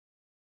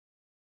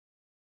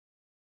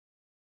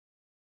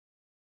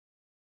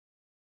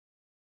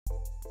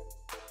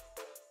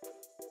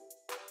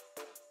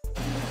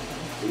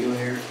Do your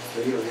hair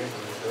feel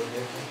different?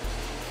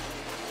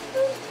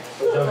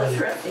 A little less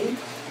rusty.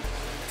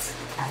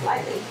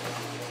 Slightly.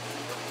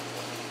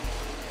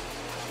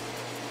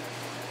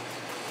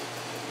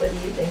 What do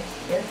you think?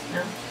 Yes?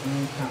 No?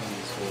 Kind of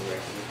useful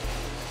regular.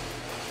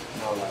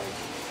 No, like,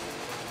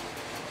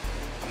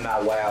 I'm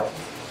not wild.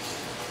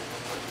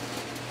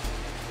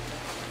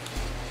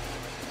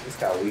 It's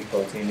got wheat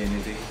protein in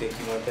it. Do you think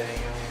you want that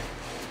in your hair?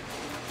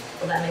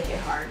 Will that make it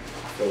hard?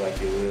 I feel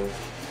like it will.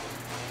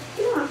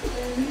 You don't have to do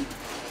it.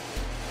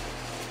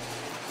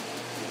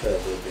 Just a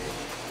little bit.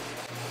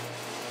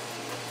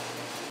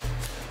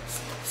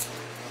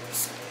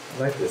 I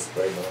like this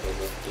spray bottle.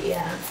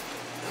 Yeah.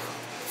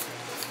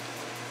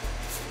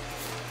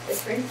 This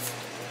brings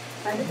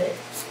quite a bit.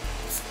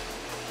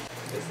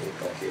 This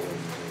looks like it was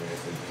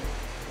in there.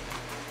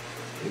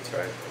 We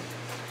tried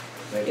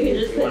it. You can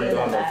just put it in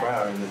the back.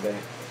 Flour in the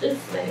back.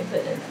 Just maybe put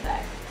it in the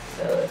back.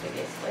 So if it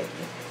gets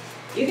flaky.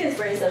 You can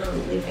spray some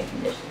leave-in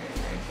conditioner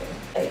in there too.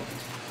 Like,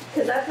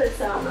 cause I put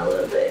some a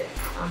little bit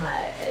on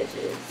my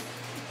edges.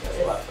 That's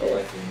what I feel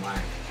like in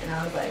mine. And I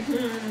was like, I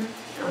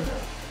don't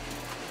know.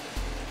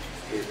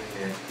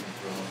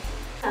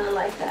 Kind of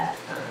like that,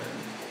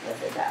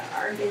 what's it, that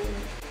argan.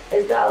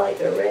 It's got like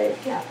a red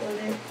cap on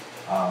it.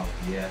 Oh,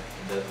 yeah,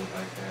 it does look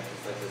like that.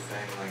 It's like the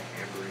same, like,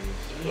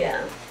 amberish.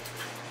 Yeah.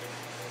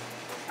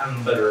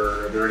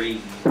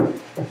 Amber-y.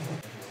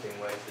 Interesting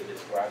way to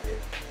describe it.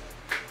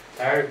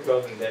 Tired of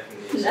clothing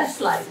definition. That's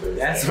like loose.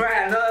 That's hair.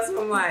 right, I know, that's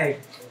what I'm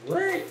like,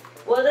 what?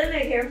 Well, they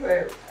make hair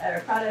for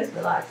products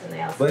for Locs, and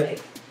they also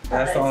make.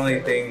 That's the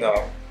only thing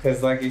though.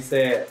 Because like you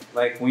said,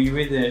 like when you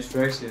read the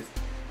instructions,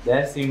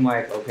 that seemed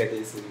like, okay,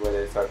 this is what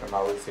they're talking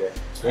about loose hair.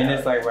 Then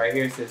it's like right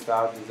here, it says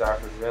style desire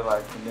for real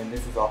life, and then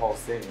this is a whole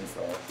sentence.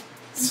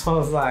 So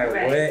it's like,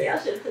 right. what? Y'all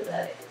should have put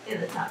that in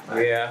the top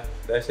part. Yeah,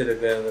 that should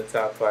have been in the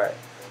top part.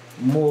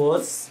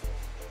 Mousse.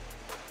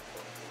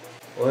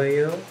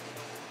 Oil.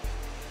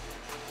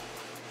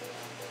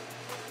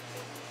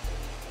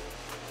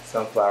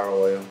 Sunflower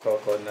oil,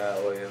 coconut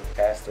oil,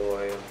 castor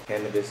oil,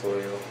 cannabis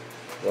oil,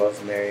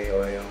 rosemary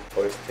oil,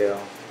 horsetail,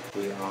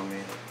 sweet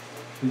almond.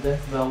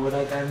 That's about what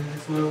I got in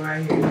this one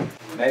right here.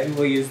 Maybe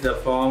we'll use the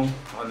foam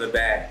on the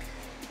back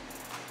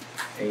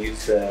and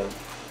use the,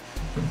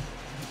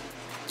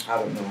 I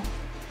don't know,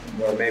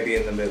 or maybe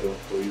in the middle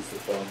we'll use the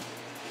foam.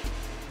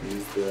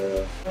 Use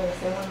the.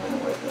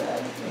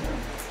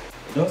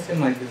 It don't seem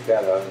like this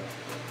got a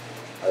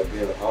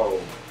real hole.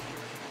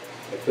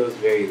 It feels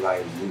very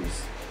like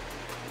loose.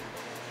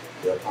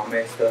 The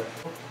pomade stuff.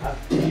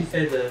 You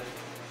said the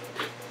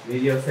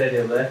video said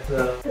it left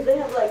the. Cause they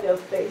have like a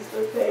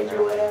Facebook page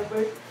or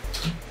whatever,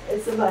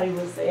 and somebody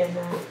was saying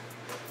that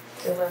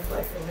it left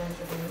like a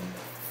residue.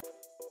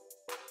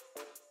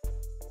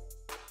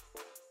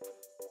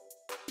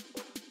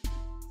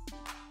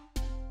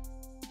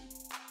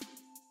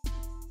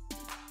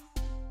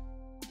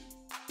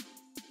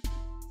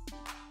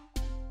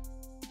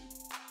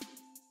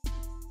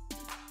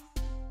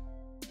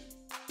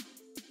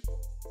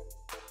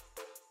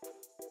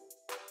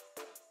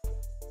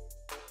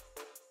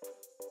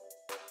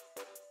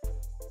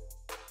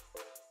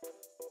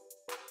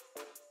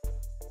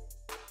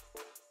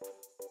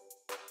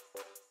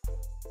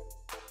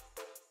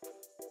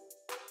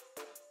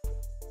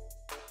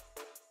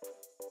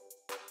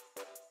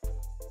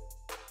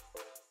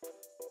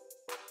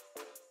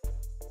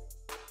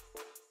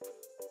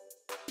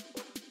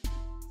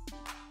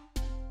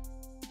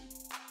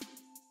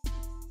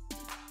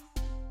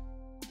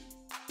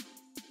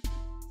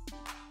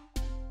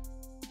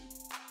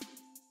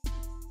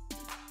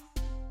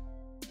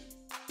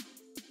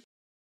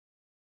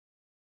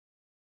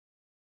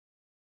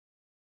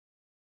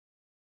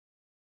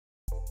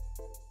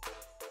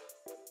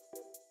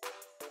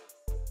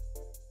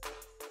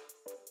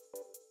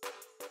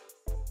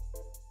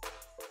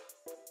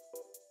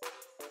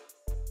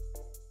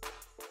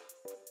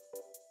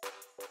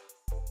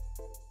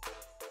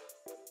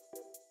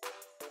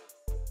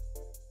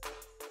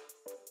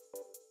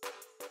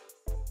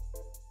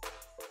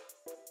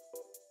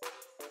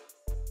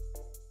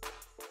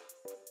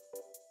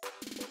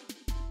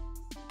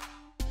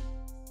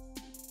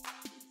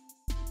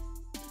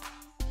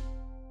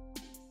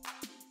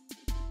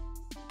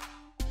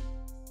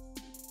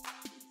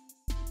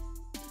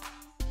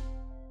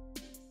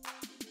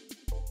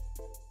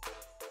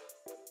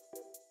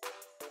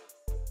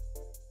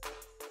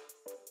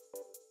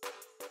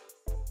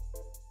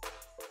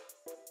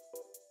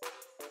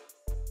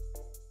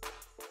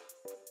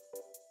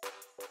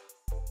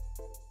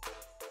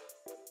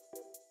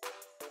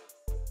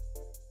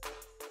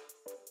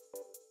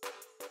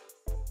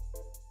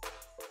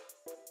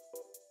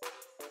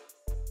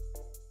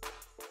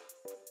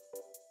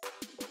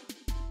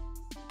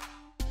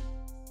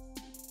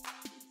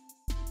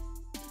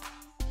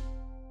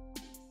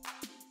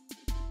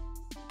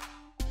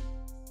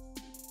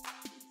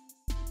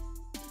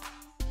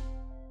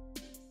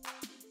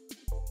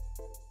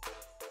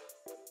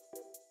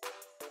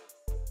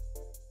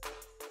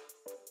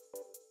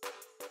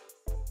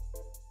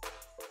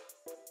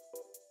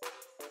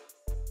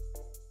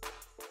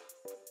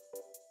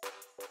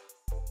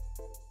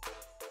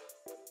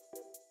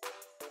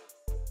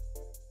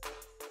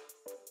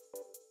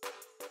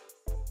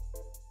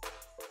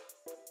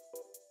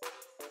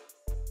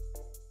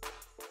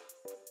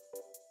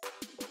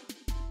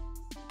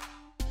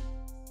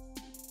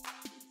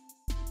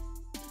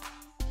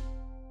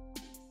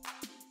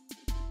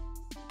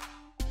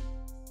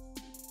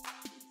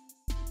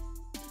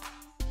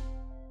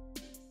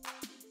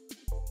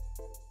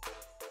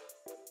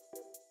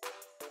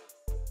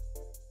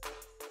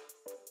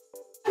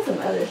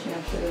 other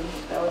shampoo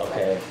that was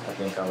Okay, like I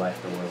think I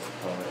like the what's it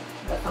called.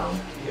 the foam.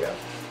 Yeah.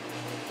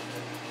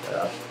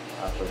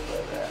 I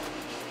prefer that.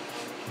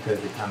 Because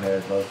it kind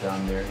of goes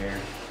down their hair.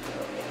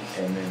 Oh,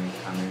 yeah. And then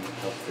it kind of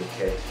helps to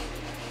catch.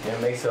 And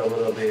it makes it a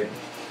little bit,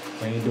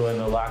 when you're doing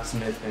the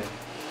locksmithing,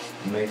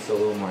 it makes it a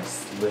little more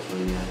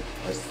slippery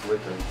or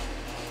slicker.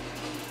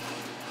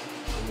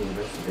 Ooh,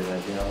 that's a good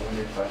idea. I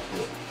wonder if I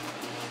should,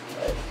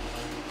 like,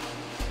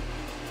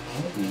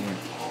 what do you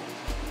call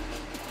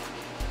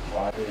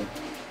water?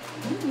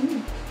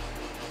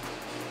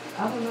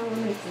 I don't know what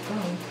makes it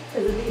foam.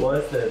 Well,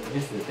 it's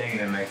the thing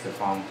that makes it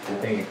foam. The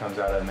thing that comes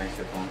out that makes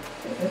it foam.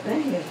 The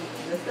thing is,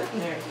 the stuff in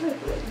there is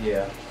liquid.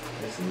 Yeah,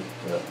 this is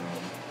the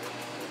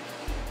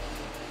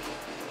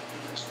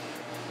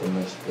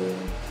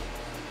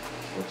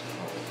what's it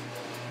called?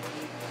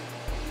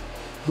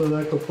 But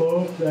like a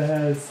foam that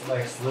has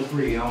like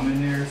slippery elm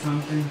in there or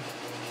something.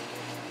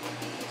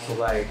 So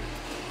like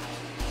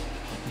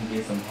you can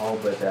get some hole,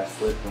 but that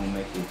slip don't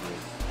make it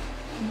just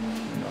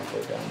go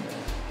down there.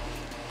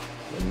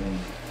 And then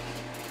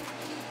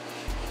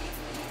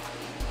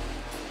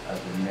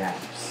other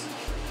naps.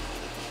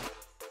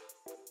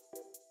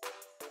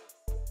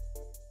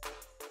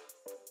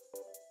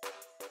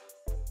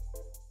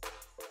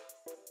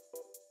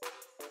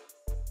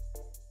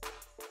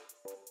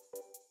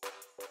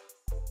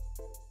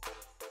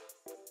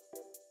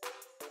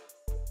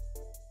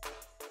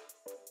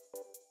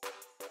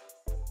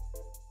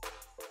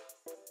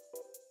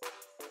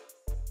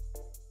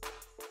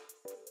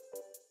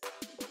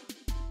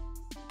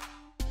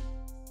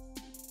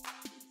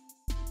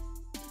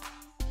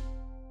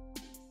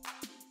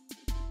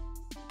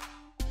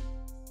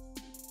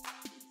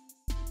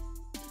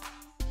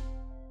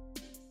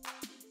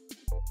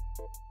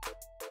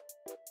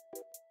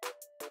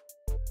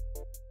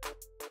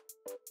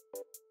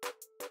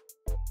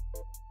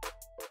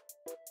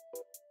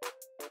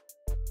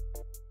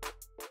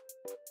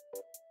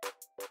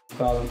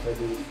 Call them for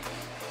these.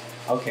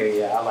 Okay,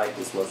 yeah, I like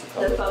this what's it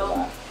called a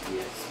lot.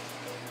 Yes.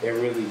 It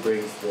really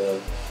brings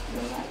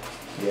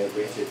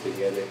brings it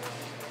together.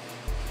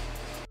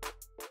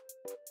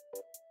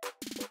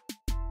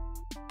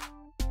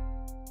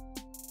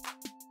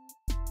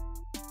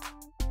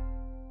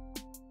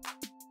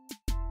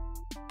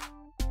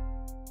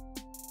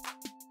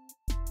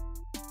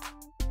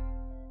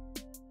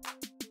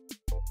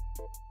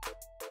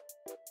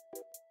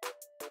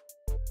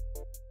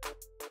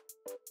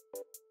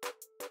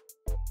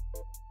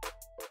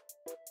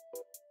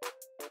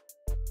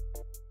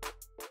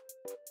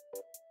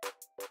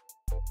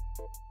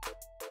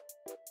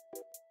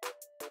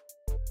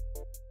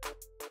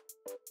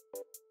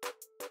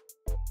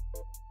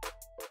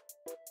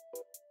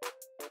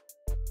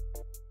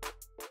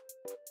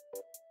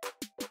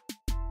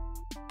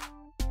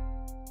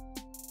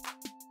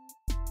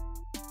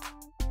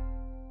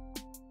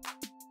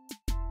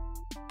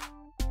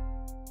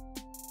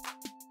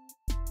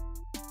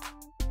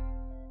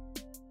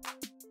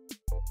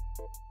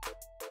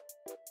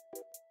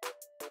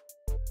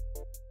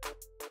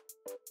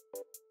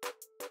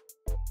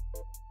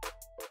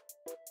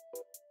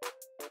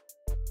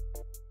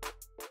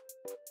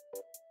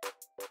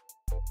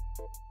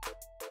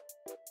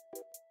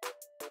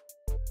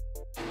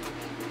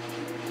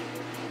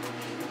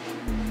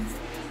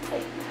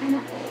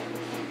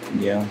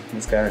 Yeah,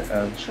 it's got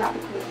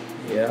tropical.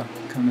 Yeah,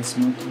 kind of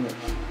smell to it.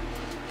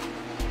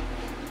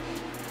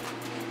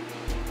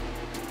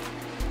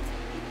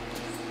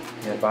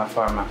 Yeah, by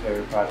far my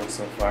favorite product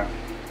so far.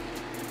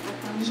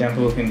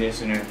 Shampoo,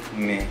 conditioner,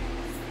 meh.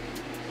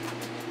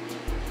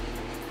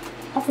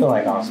 I feel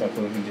like all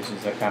shampoo and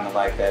conditioners are kind of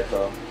like that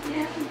though.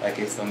 Yeah. Like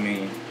it's so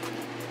mean.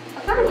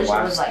 I kind of wish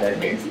it was like that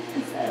minty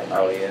instead of like,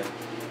 oh yeah.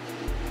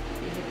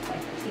 you get like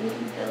a tea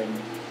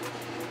filling.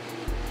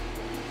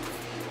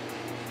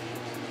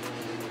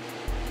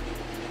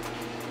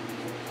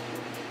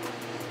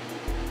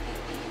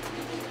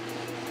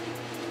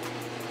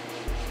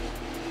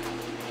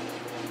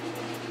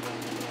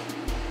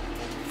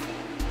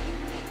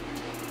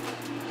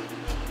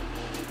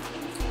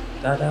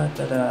 Da da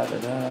da da da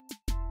da.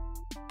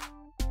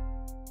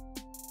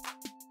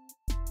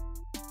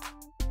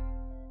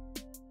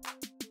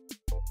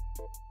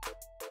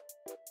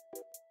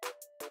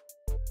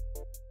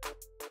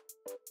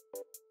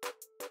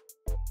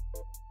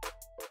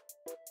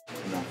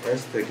 When I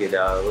first took it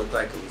out, it looked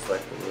like it was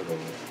like a little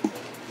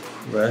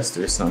rust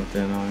or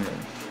something on it.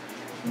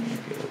 Let me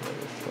get a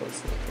little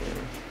close up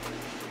here.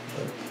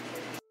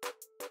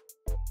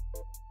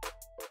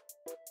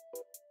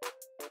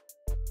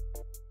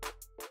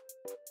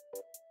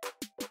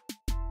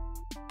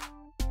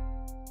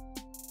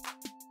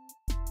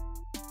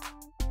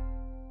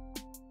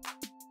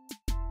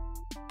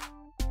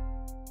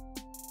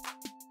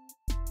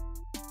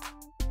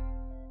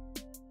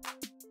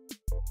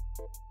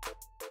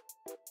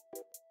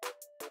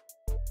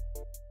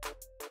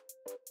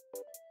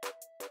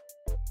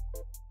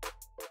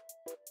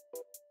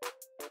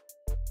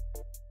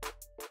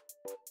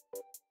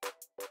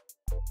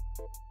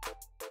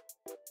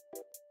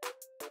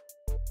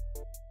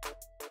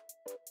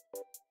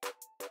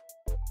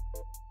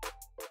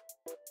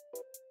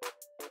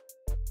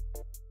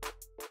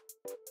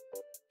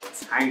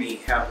 tiny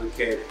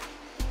applicator.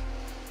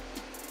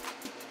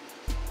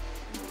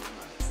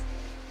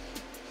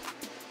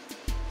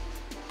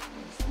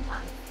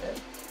 Sometimes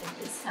it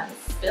just kind of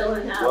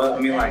spilling out. Well, I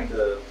mean, like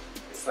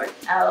it's like.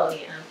 Oh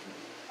yeah.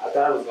 I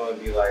thought it was gonna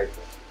be like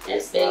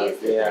As big as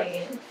the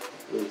thing is.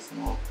 really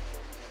small.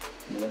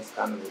 And that's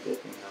kind of a good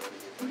thing. How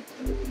it's making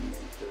it really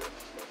easy to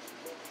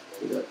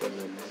put up in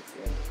the next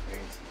and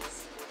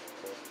experiences.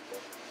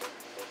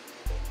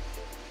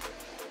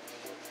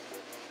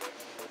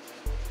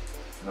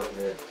 It's no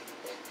good.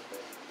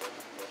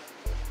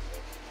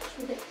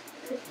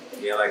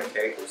 Yeah, like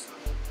cake or something.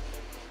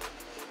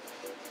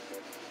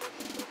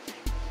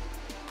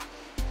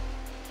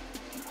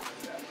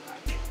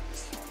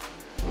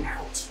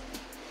 Ouch.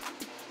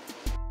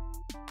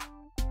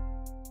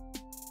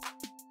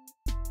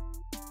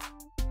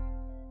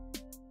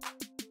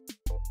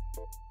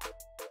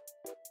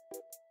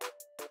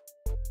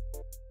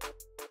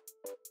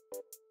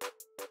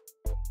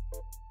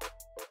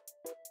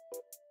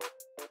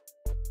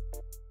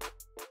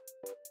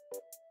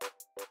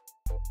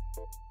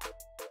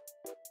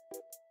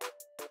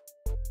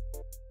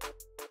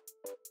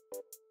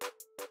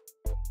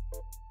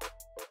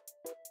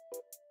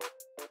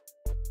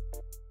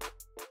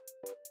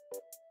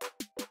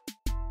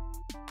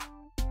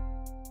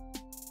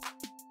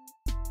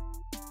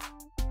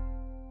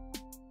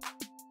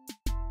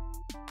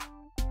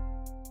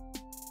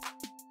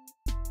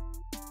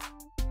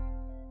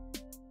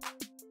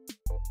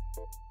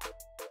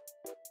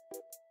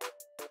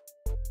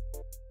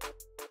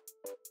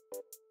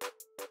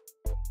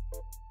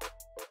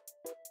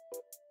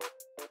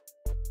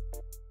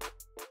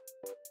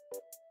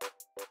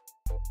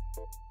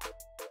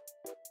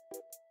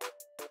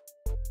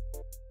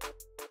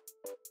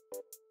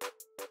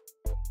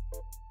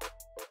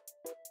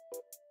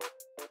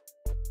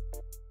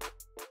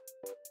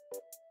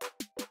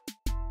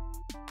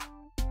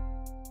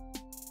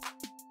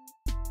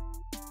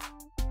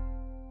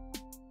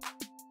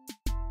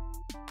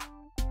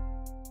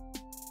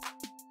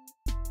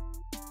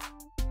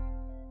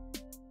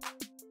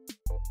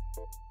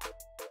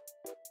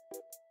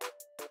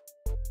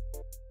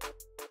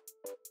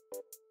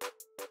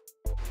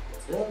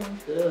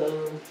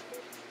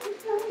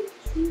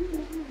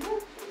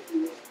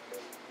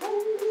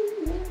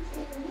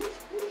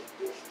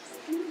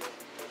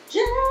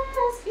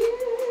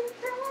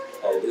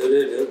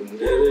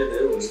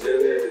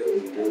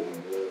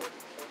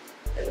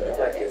 I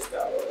like this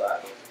style a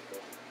lot.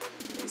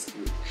 It's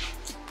cute.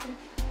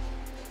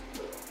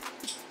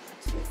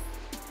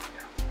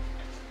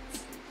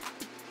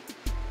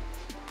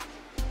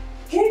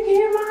 Kick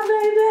it, my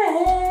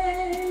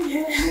baby.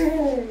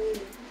 Yeah.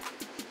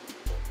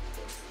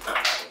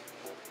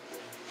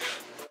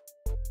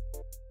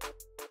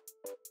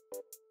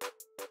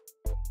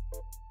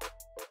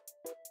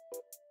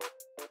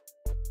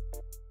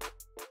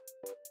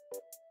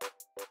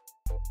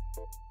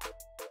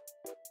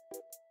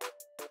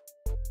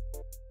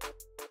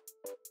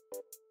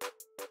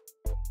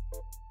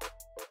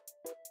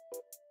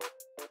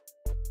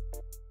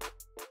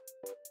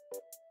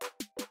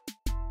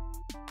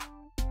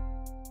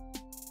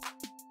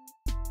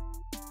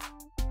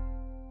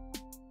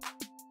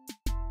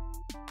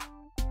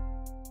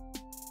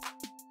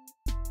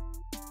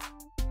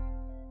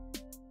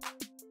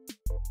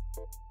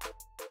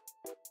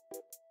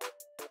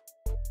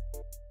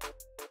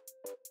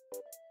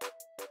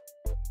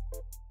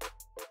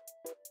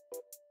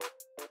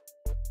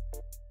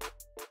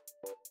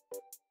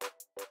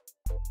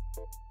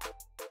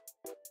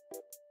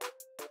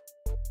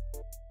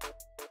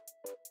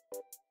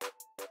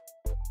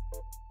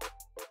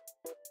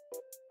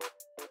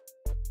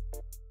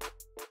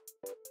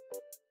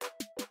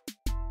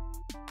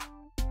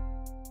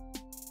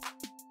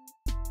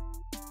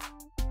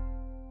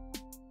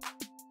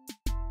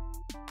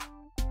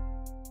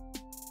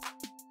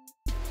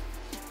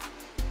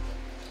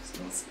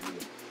 Smells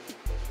good.